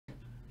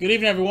Good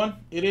evening, everyone.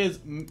 It is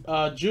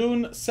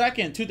June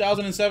 2nd,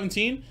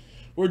 2017.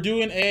 We're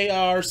doing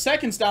our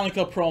second Stanley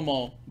Cup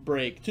promo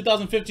break.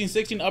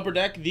 2015-16 Upper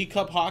Deck, the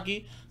Cup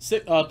Hockey,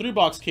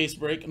 3-box case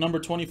break, number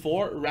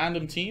 24,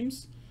 random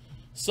teams.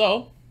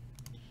 So,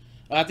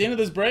 at the end of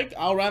this break,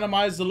 I'll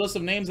randomize the list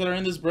of names that are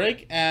in this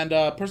break, and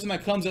person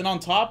that comes in on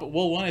top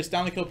will win a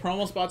Stanley Cup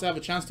promo spot to have a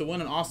chance to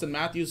win an Austin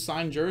Matthews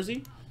signed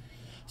jersey.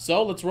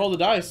 So, let's roll the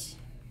dice.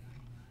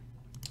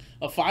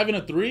 A 5 and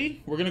a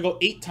 3. We're going to go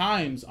 8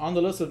 times on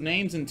the list of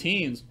names and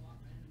teams.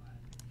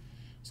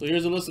 So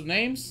here's a list of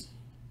names.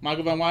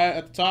 Michael Van Wyatt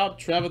at the top.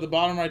 Trev at the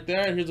bottom right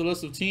there. Here's a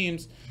list of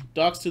teams.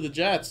 Ducks to the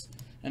Jets.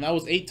 And that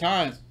was 8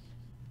 times.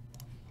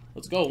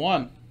 Let's go.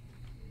 1,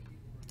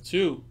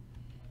 2,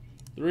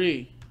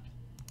 3,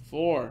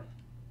 4,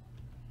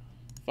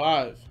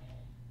 5,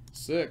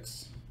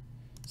 6,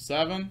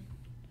 7.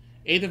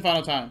 8th and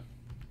final time.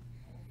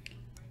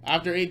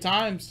 After 8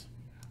 times,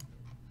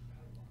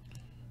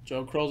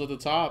 Joe Crow's at the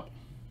top.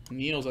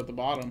 Neil's at the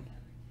bottom.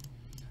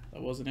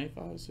 That was an 8,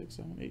 5, 6,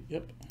 7, 8.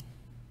 Yep.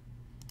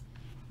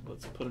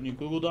 Let's put a new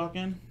Google Doc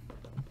in.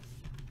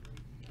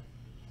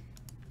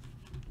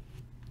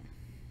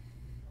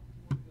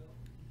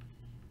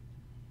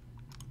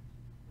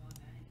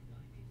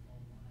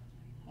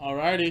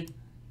 Alrighty.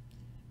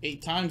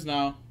 8 times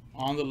now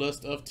on the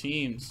list of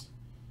teams.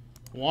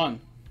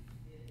 1,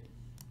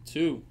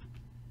 2,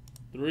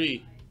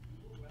 3,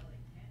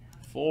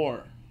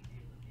 4,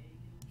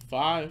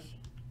 5,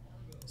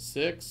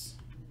 6,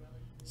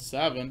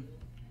 7.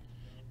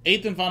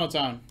 8th and final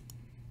time.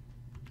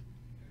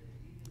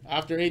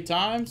 After 8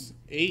 times,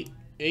 8,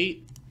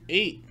 8,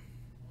 8.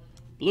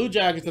 Blue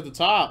Jackets at the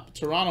top.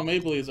 Toronto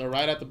Maple Leafs are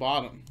right at the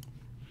bottom.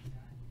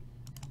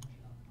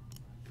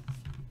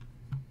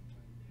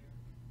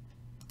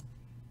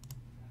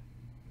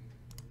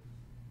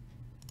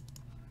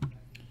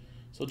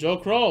 So Joe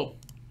Crow,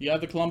 you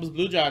have the Columbus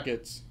Blue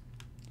Jackets.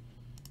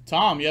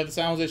 Tom, you have the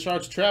San Jose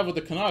Sharks. Trev with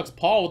the Canucks.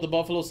 Paul with the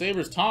Buffalo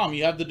Sabres. Tom,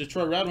 you have the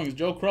Detroit Red Wings.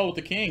 Joe Crow with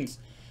the Kings.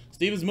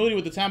 Stevens Moody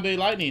with the Tampa Bay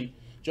Lightning.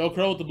 Joe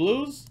Crow with the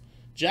Blues.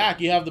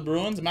 Jack, you have the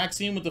Bruins.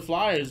 Maxime with the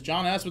Flyers.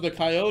 John S. with the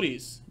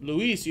Coyotes.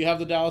 Luis, you have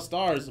the Dallas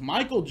Stars.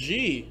 Michael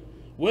G.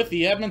 with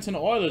the Edmonton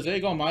Oilers. There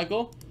you go,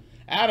 Michael.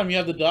 Adam, you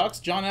have the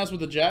Ducks. John S. with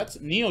the Jets.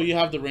 Neil, you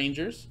have the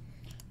Rangers.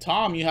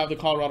 Tom, you have the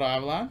Colorado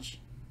Avalanche.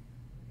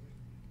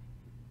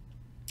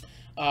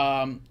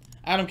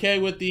 Adam K.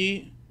 with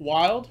the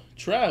Wild.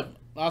 Trev,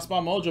 Last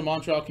Spot Mojo,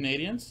 Montreal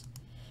Canadiens.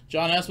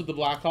 John S. with the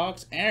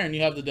Blackhawks. Aaron,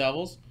 you have the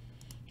Devils.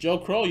 Joe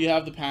Crow, you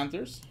have the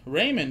Panthers.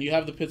 Raymond, you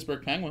have the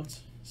Pittsburgh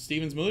Penguins.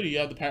 Stevens Moody, you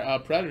have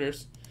the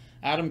Predators.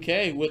 Adam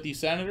K. with the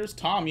Senators.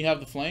 Tom, you have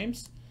the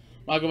Flames.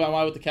 Michael Van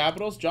Wyatt with the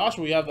Capitals.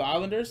 Joshua, you have the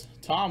Islanders.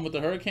 Tom with the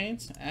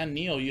Hurricanes. And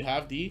Neil, you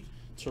have the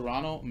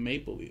Toronto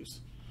Maple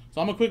Leafs. So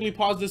I'm going to quickly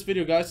pause this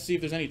video, guys, to see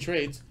if there's any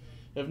trades.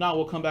 If not,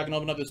 we'll come back and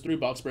open up this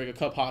 3-box break of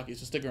Cup Hockey,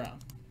 so stick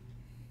around.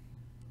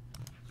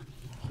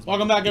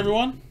 Welcome back,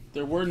 everyone.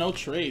 There were no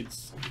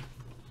trades.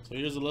 So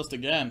here's the list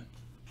again.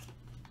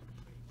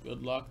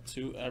 Good luck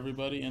to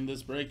everybody in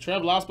this break.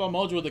 Trev, Last Ball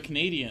Mojo with the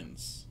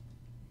Canadiens.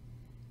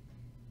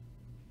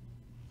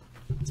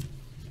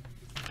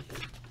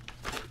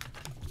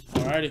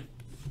 Alrighty.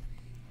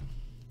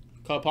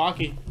 Cup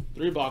Hockey,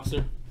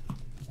 3-boxer.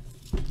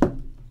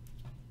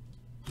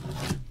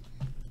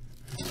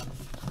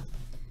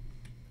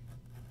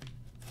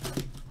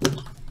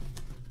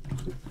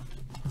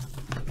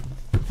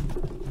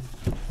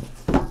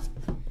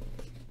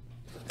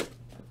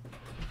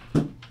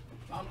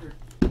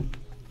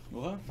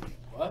 What?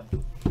 What?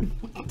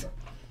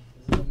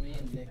 This is me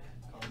and Nick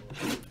combo.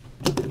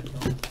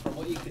 From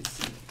what you could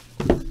see.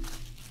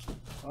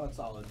 Oh, it's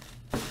solid.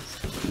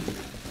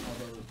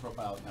 Although the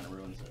profile kind of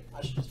ruins it.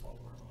 I should just follow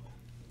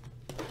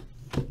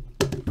her.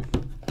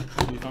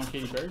 You found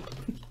Katy Perry?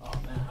 Oh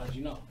man, how did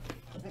you know?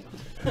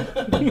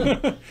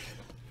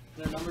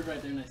 Their number's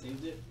right there and I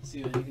saved it.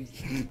 See if anything's.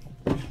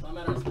 I'm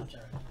at our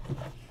Snapchat right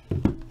now.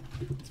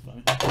 It's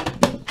funny.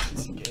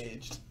 It's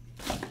engaged.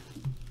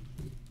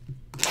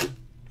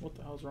 What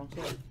the hell's wrong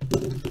side?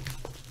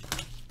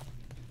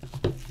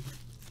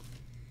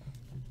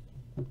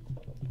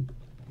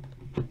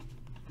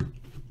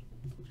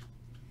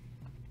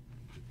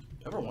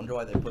 Ever wonder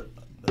why they put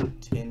the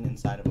tin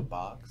inside of a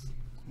box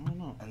I don't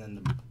know. and then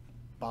the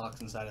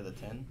box inside of the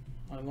tin?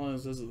 As long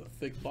as this is a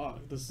thick box.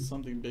 This is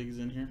something big is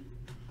in here.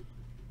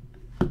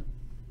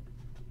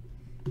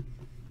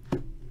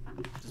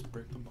 Just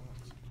break the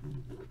box.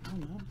 I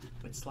don't know.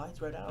 It slides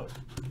right out.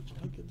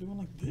 I could do it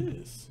like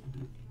this.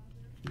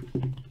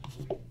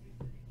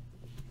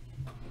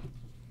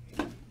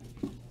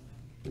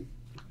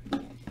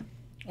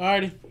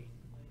 Alrighty.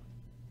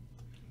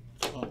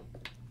 Oh,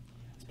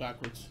 it's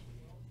backwards.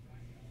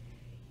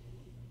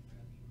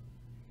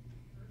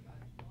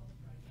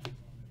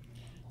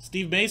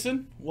 Steve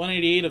Mason,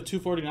 188 of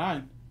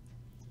 249.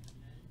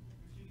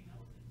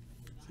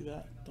 See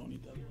that? Don't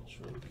need that little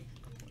short.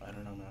 I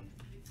don't know, man.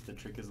 The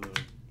trick is the...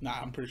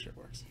 Nah, I'm pretty sure it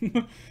works.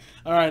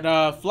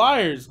 Alright,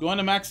 Flyers, going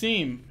to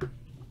Maxime.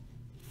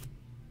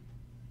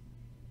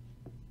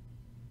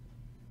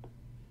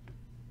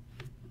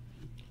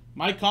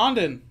 Mike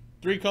Condon,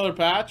 3-color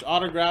patch,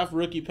 autograph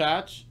rookie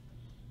patch.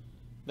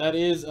 That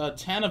is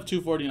 10 of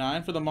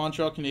 249 for the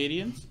Montreal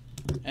Canadiens.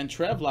 And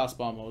Trev, last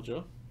ball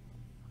mojo.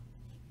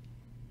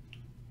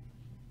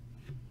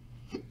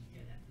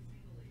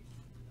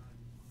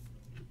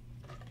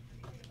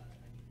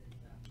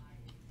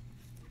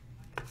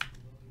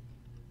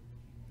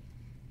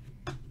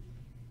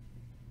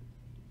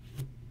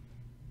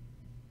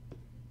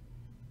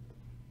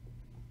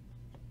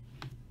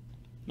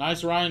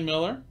 Nice Ryan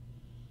Miller.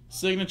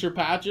 Signature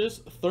patches,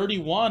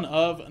 31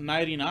 of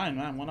 99.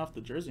 Man, one off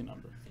the jersey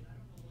number.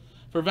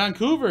 For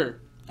Vancouver,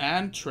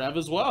 and Trev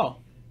as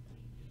well.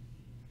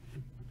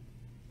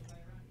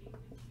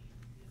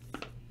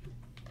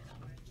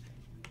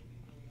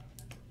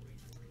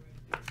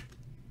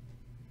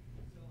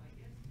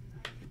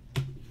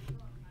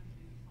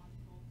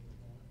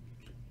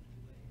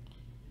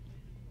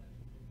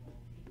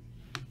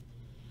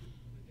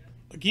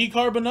 Guy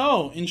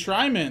Carbonneau,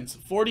 enshrinements,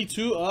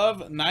 42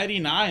 of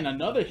 99.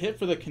 Another hit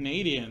for the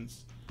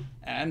Canadiens.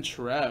 And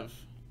Trev.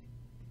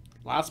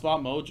 Last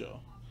spot mojo.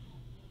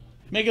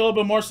 Make it a little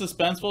bit more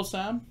suspenseful,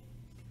 Sam.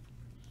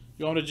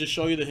 You want me to just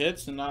show you the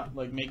hits and not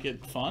like make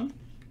it fun?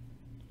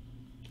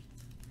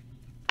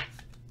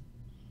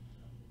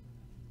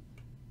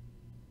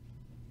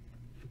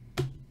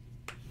 Let's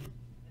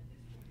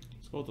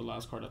go with the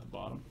last card at the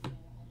bottom.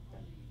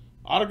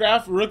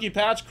 Autograph rookie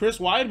patch, Chris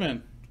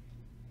Weidman.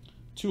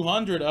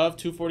 200 of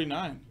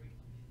 249.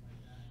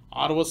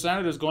 Ottawa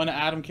Senators going to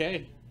Adam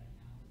K.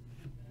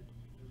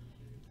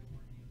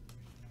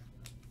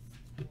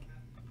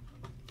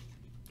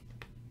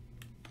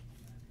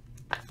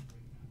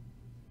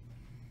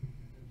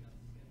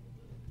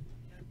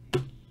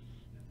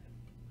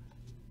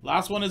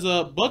 Last one is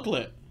a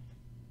booklet.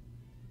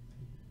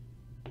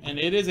 And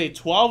it is a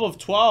 12 of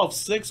 12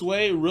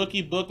 6-way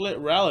rookie booklet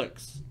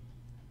relics.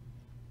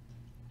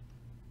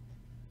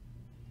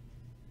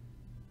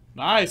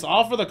 Nice.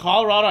 All for the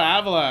Colorado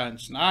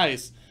Avalanche.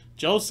 Nice.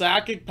 Joe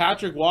Sakic,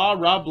 Patrick Waugh,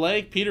 Rob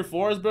Blake, Peter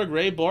Forsberg,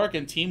 Ray Bourque,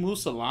 and Teemu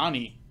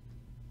Selanne.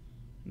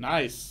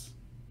 Nice.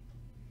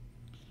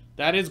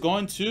 That is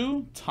going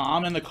to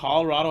Tom and the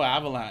Colorado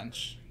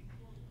Avalanche.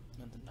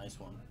 That's a nice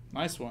one.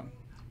 Nice one.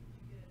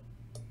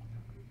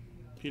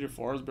 Peter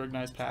Forsberg,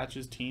 nice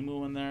patches.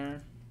 Teemu in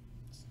there.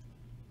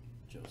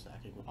 Joe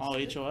Sakic with All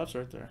a stick. HOFs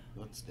right there.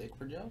 With a stick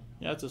for Joe?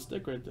 Yeah, it's a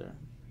stick right there.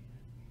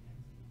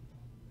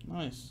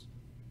 Nice.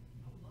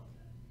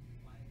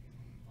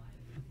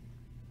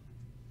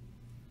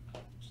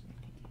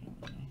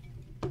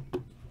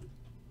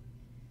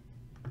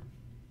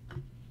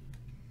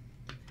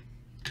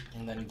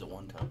 And that needs a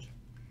one touch.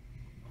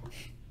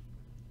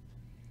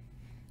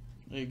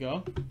 There you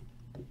go.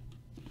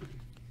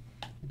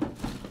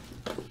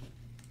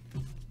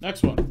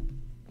 Next one.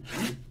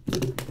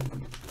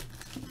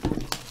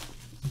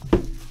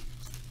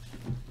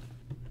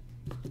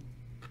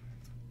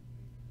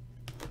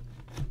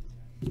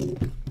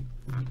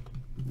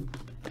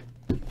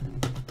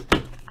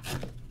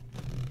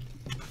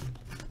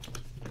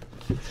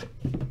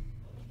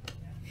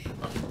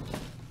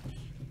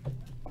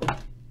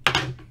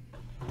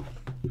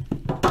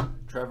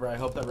 Trevor, I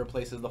hope that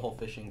replaces the whole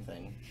fishing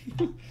thing.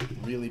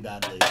 Really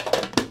badly.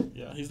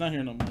 Yeah, he's not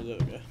here no more. Is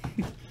that okay?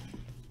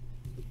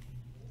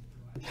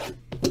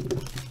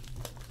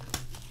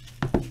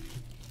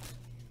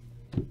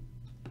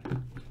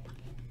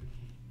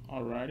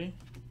 Alrighty.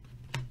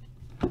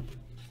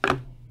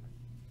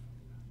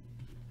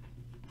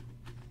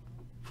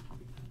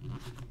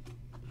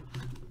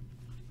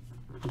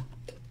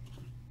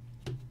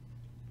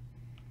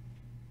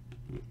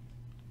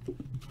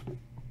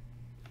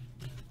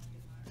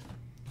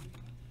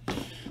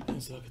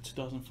 It's like a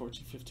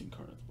 2014-15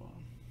 card at the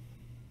bottom.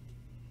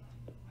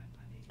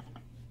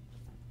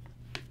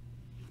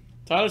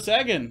 Tyler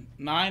Seguin,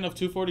 9 of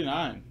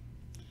 249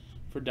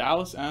 for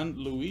Dallas and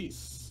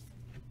Luis.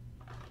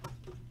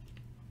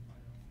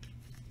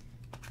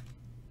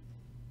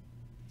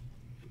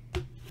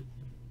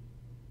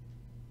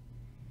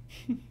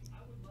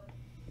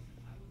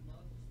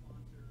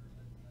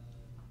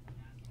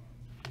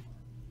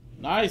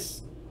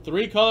 Nice.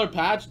 3-color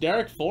patch,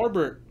 Derek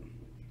Forbert.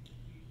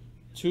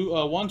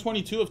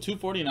 122 of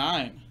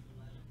 249.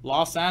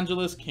 Los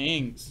Angeles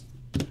Kings.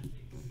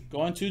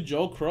 Going to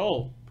Joe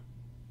Crow.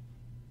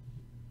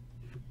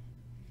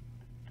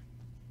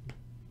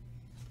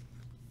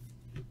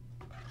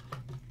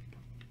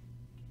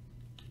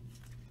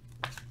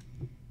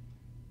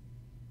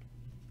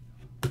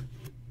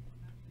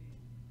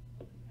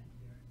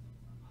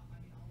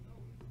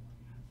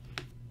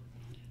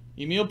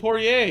 Emile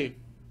Poirier.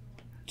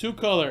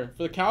 2-color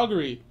for the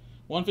Calgary.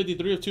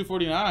 153 of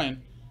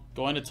 249.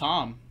 Going to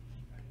Tom.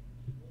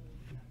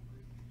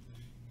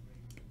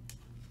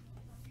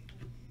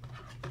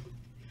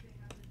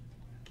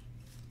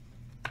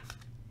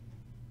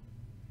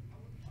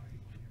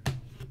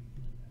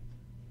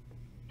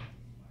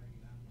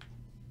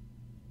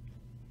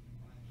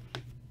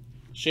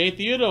 Shea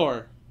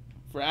Theodore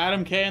for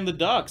Adam K and the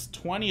Ducks.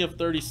 20 of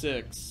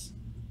 36.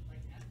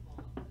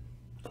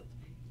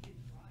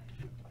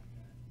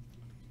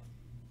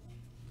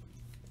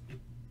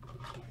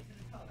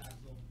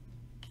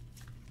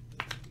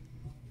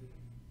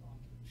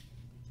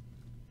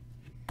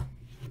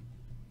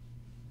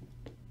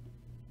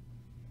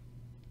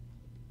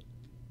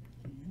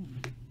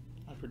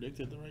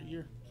 predicted the right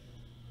year.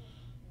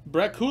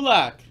 Brett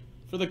Kulak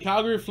for the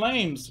Calgary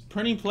Flames.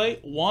 Printing plate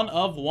 1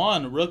 of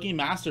 1. Rookie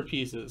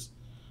masterpieces.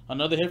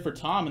 Another hit for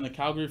Tom in the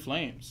Calgary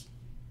Flames.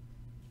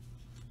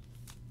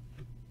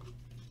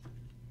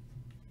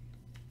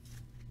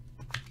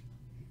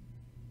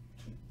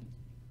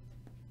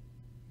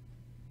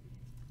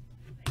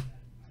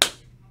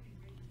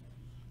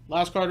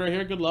 Last card right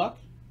here. Good luck.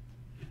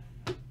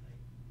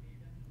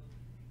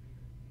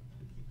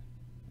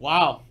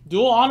 Wow.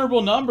 Dual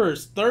honorable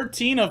numbers.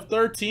 13 of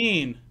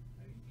 13.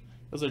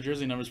 Those are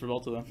jersey numbers for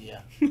both of them.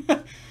 Yeah.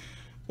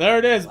 There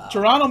it is. Wow.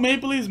 Toronto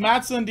Maple Leafs,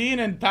 Matt Sundin,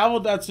 and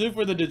Pavel Datsyuk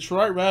for the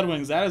Detroit Red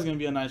Wings. That is going to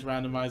be a nice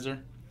randomizer.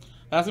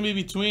 That's going to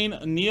be between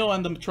Neil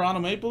and the Toronto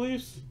Maple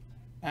Leafs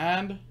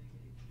and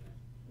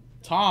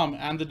Tom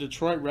and the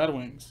Detroit Red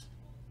Wings.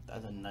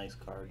 That's a nice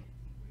card.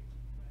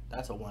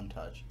 That's a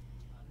one-touch.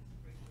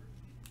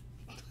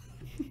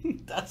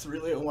 That's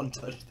really a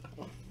one-touch,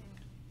 though.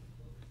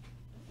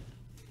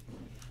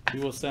 We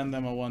will send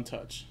them a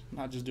one-touch.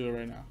 Not just do it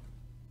right now.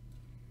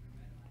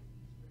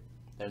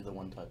 There's the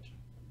one-touch.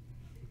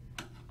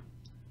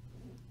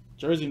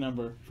 Jersey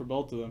number for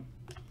both of them.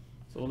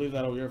 So we'll leave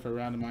that over here for a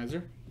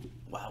randomizer.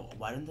 Wow,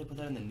 why didn't they put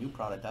that in the new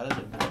product? That is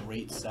a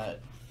great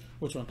set.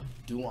 Which one?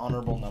 Dual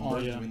honorable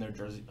numbers yeah. between their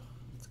jersey.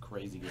 It's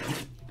crazy good.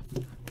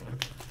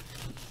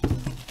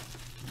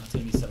 That's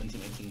gonna be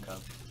 17-18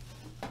 cup.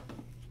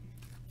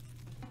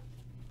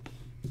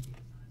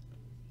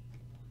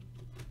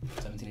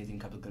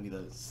 Cup is gonna be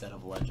the set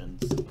of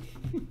legends.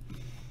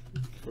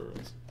 For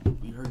us.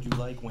 We heard you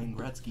like Wayne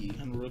Gretzky.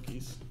 And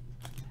rookies.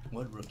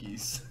 What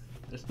rookies?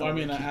 Well, I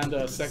mean,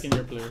 and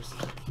second-year players.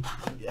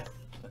 Yeah.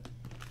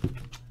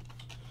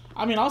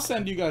 I mean, I'll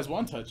send you guys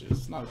one touches.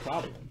 It's not a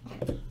problem.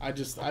 I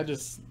just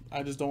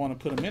don't want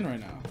to put them in right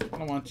now. I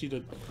don't want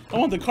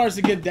the cards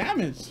to get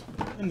damaged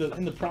in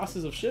the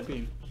process of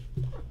shipping.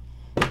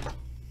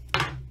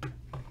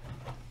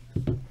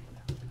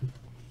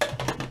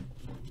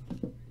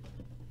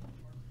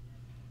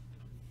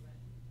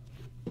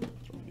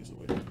 Throw these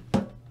away.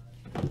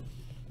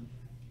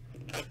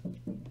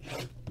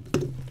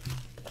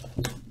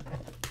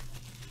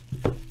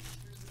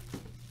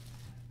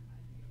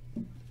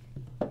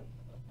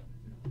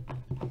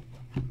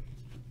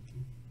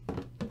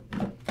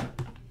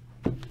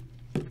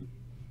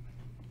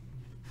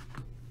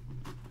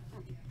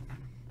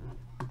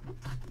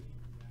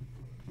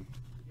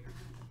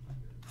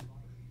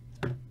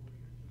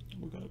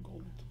 We got a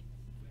gold.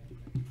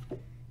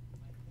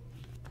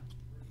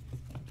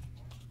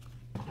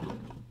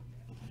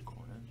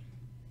 Corner.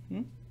 Hmm?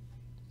 Is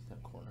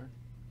that corner?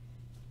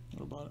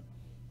 What about it?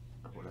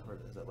 Or whatever.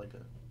 Is that like a...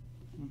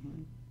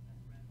 Mm-hmm.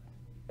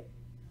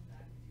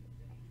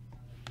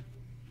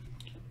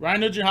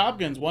 Ryan Nugent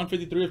Hopkins,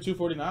 153 of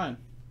 249.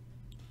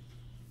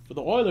 For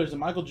the Oilers and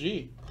Michael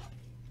G.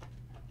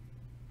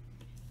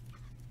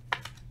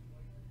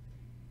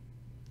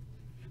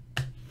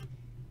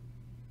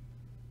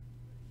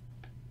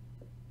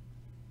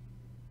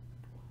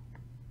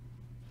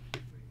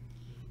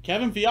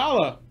 Kevin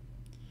Fiala.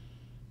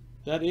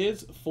 That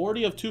is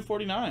 40 of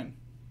 249.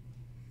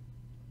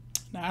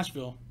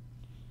 Nashville.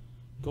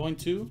 Going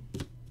to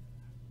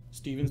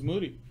Stevens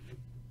Moody.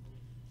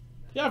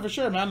 Yeah, for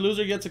sure, man.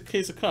 Loser gets a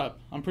case of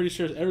cup. I'm pretty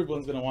sure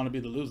everyone's going to want to be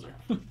the loser.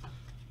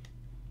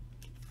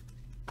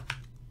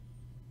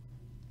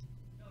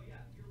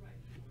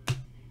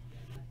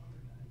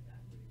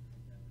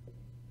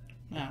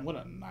 Man, what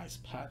a nice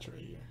patch right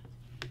here.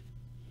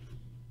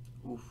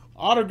 Oof.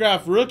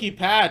 Autograph rookie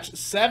patch,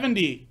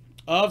 70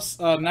 of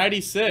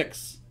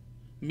 96.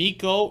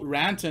 Mikko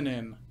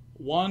Rantanen.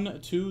 1,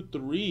 2,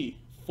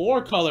 3.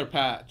 4-color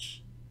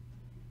patch.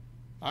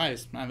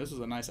 Nice. Man, this is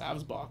a nice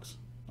Avs box.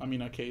 I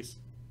mean, a case.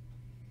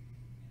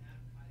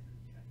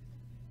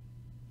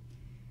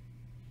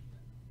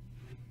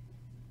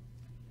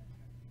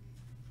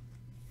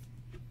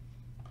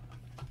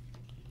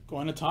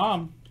 Going to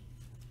Tom.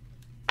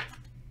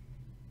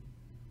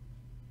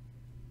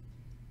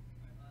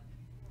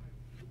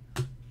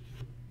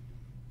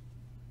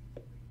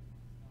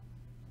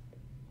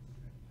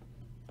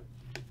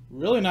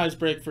 Really nice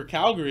break for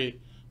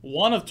Calgary.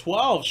 1 of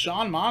 12,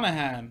 Sean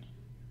Monahan.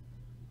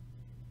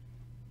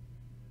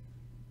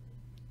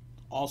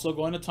 Also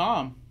going to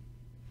Tom.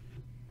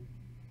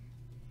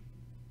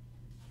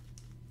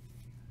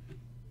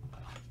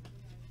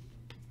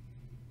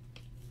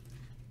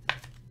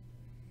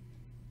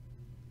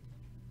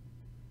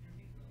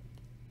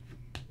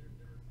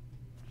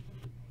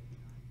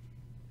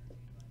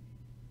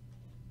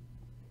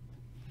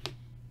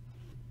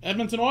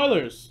 Edmonton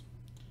Oilers.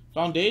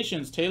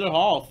 Foundations, Taylor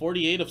Hall,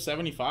 48 of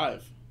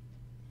 75.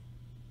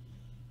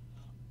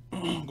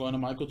 Going to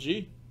Michael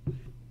G.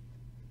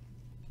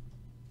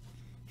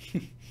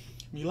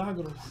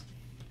 Milagros.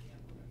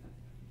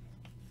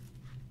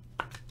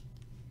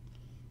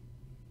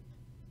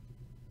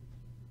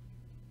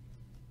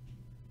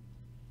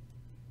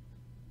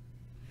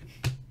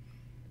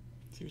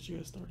 See what you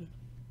guys started.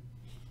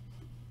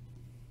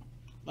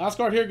 Last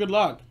card here, good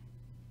luck.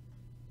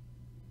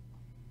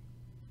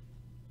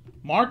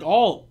 Mark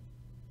Alt.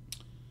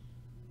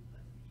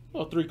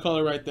 Oh, 3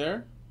 color right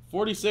there.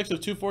 46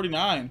 of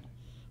 249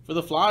 for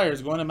the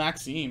Flyers, going to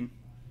Maxime.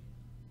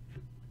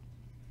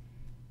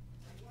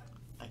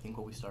 I think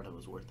what we started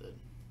was worth it.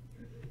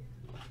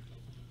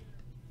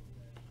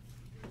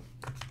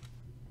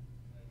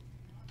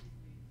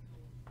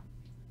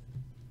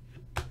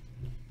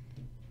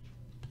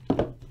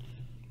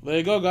 There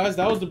you go, guys.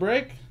 That was the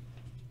break.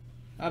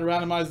 I had to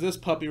randomize this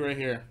puppy right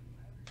here.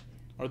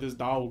 Or this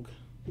dog.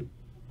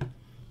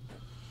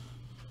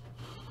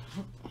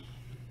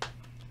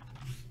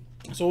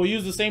 So we'll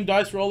use the same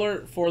dice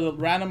roller for the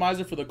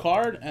randomizer for the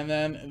card and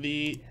then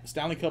the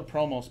Stanley Cup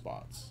promo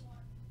spots.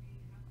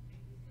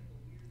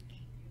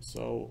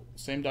 So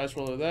same dice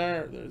roller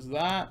there. There's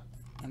that.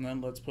 And then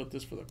let's put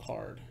this for the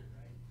card.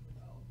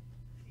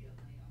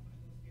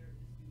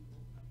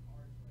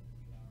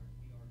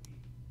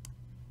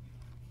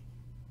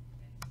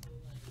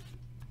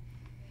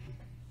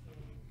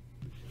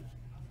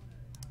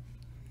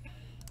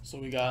 So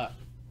we got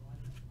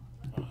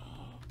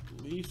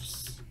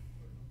Leafs,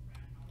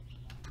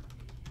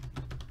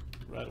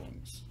 Red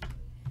Wings.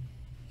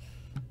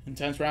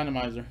 Intense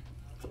randomizer.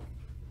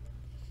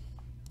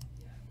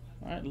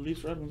 Alright,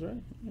 Leafs, Red Wings, right?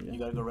 Yeah. You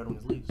gotta go Red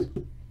Wings, Leafs.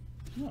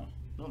 No.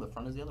 No, the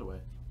front is the other way.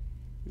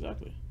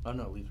 Exactly. Oh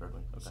no, Leafs, Red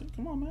Wings. Okay. See,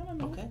 come on, man. I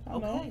know. Okay. I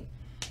know. Okay.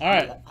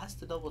 Alright. I has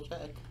to double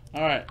check.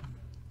 Alright.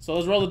 So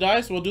let's roll the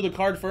dice. We'll do the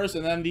card first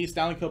and then the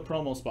Stanley Cup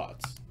promo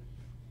spots.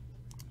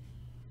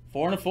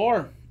 4 and a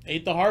 4.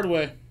 8 the hard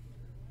way.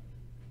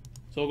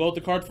 So we'll go with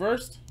the card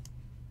first.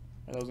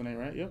 That was an 8,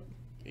 right? Yep.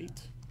 8.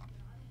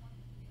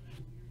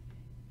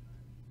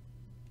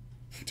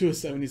 2 of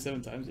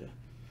 77 times, yeah.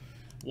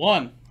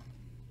 1,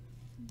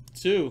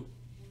 2,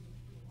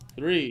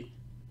 3,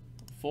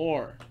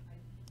 4,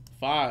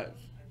 5,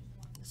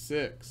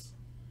 6,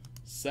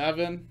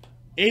 7,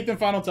 8th and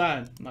final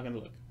time. I'm not going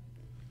to look.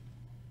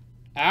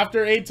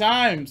 After 8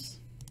 times,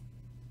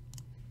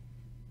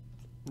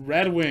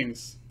 Red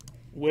Wings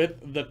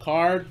with the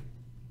card.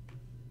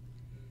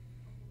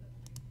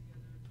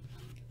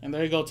 And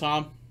there you go,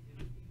 Tom.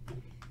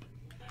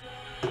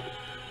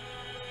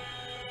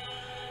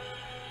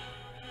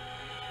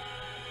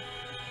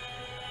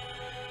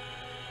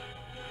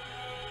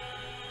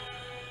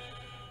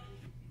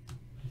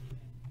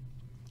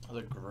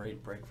 Another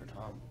great break for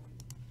Tom.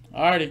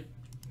 Alrighty.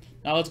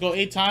 Now let's go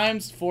 8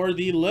 times for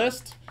the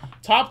list.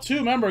 Top 2,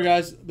 remember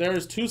guys,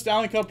 there's 2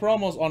 Stanley Cup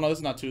promos. Oh no, this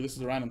is not 2, this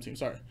is a random team,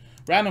 sorry.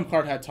 Random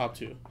card had top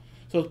 2.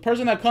 So the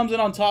person that comes in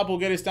on top will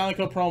get a Stanley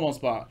Cup promo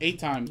spot. 8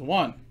 times.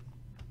 1,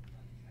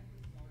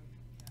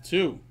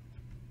 2,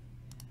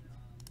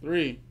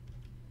 3,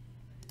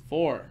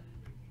 4,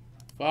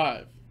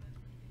 5,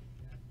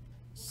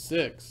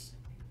 6,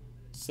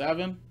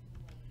 7,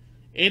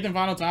 8th and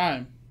final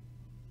time.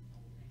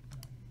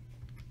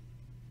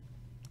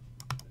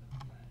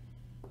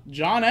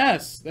 John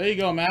S. There you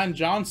go, man.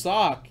 John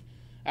Sock.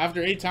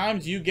 After 8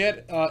 times, you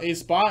get a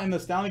spot in the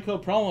Stanley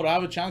Cup promo to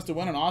have a chance to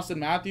win an Austin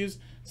Matthews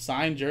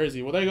signed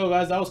jersey. Well, there you go,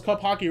 guys. That was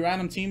Cup Hockey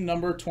Random Team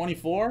number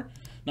 24.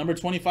 Number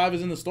 25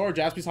 is in the store,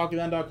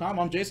 jaspyshockeyland.com.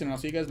 I'm Jason, and I'll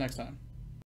see you guys next time.